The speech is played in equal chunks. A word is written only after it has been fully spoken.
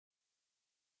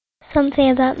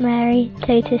Something about Mary,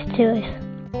 Totus2us.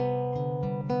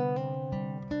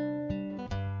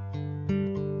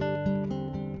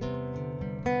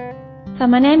 So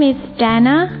my name is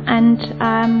Dana and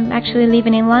I'm actually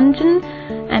living in London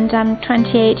and I'm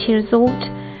 28 years old.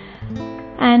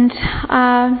 And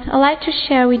I'd like to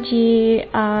share with you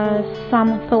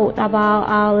some thoughts about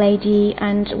Our Lady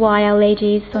and why Our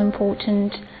Lady is so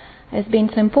important, has been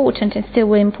so important and still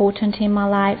very important in my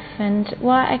life. And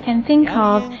what I can think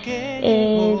of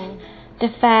is the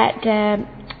fact that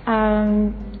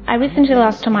I recently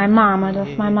lost my mom. I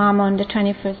lost my mom on the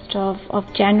 21st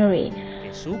of January.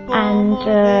 And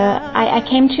I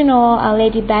came to know Our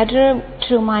Lady better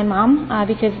through my mom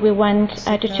because we went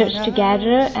to church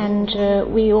together,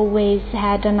 and we always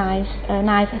had a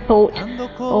nice thought,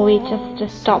 or we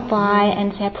just stop by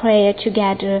and say a prayer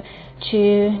together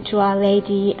to Our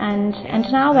Lady. And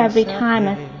now every time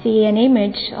I see an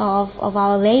image of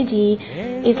Our Lady,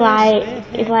 it's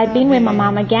like being with my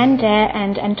mom again there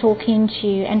and talking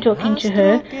to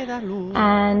her,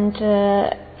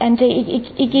 and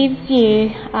it gives you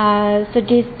so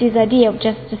this idea of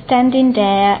just standing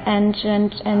there and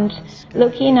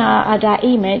looking at that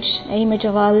image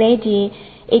of Our Lady.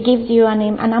 It gives you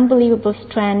an unbelievable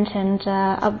strength and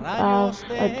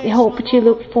a hope to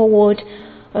look forward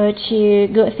to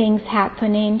good things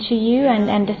happening to you,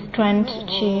 and the strength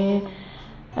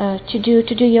to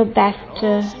do your best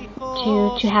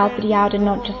to help the other,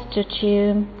 not just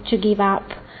to give up.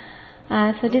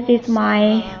 So this is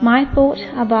my thought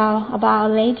about Our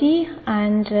Lady,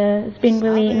 and it's been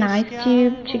really nice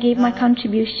to give my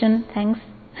contribution. Thanks.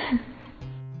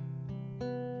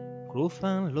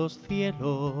 Cruzan los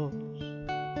cielos,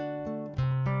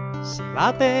 se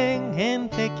baten en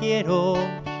te quiero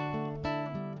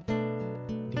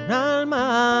de un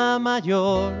alma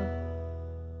mayor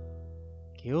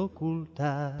que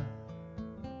oculta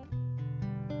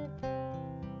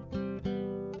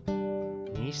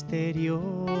misterios.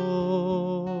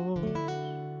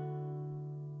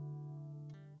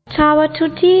 Ciao a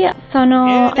tutti,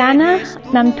 sono Dana,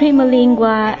 la mia prima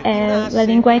lingua è la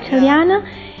lingua italiana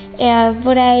e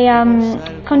vorrei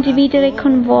condividere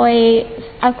con voi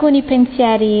alcuni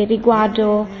pensieri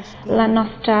riguardo la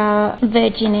nostra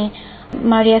Vergine,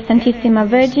 Maria Santissima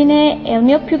Vergine. E il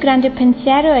mio più grande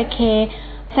pensiero è che è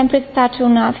sempre stata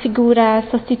una figura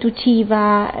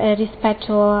sostitutiva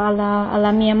rispetto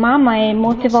alla mia mamma, e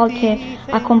molte volte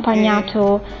ha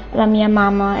accompagnato la mia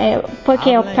mamma. E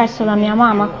poiché ho perso la mia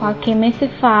mamma qualche mese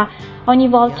fa, ogni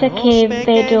volta che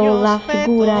vedo la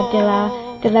figura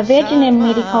della Vergine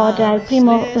mi ricorda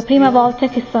la prima volta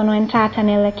che sono entrata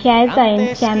nella chiesa e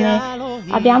insieme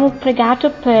abbiamo pregato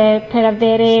per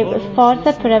avere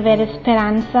forza, per avere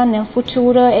speranza nel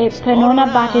futuro e per non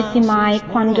abbattersi mai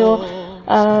quando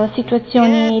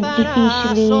situazioni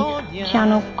difficili ci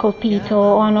hanno colpito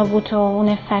o hanno avuto un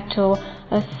effetto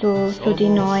su di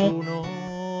noi.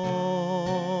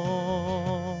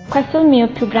 Questo è il mio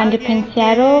più grande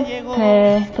pensiero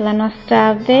per la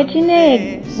nostra Vergine,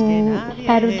 e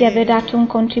spero di aver dato un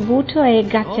contributo, e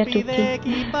grazie a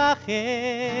tutti.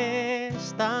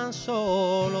 Tan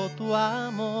solo tu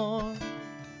amor,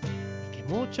 que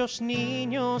muchos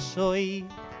niños hoy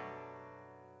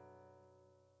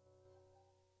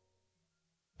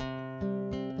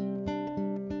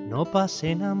no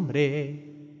pasen hambre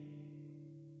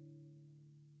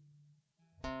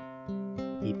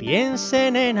y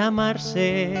piensen en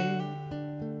amarse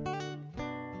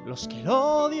los que el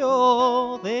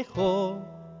odio dejó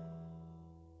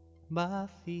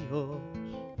vacíos,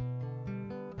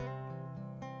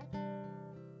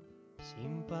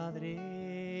 sin padre.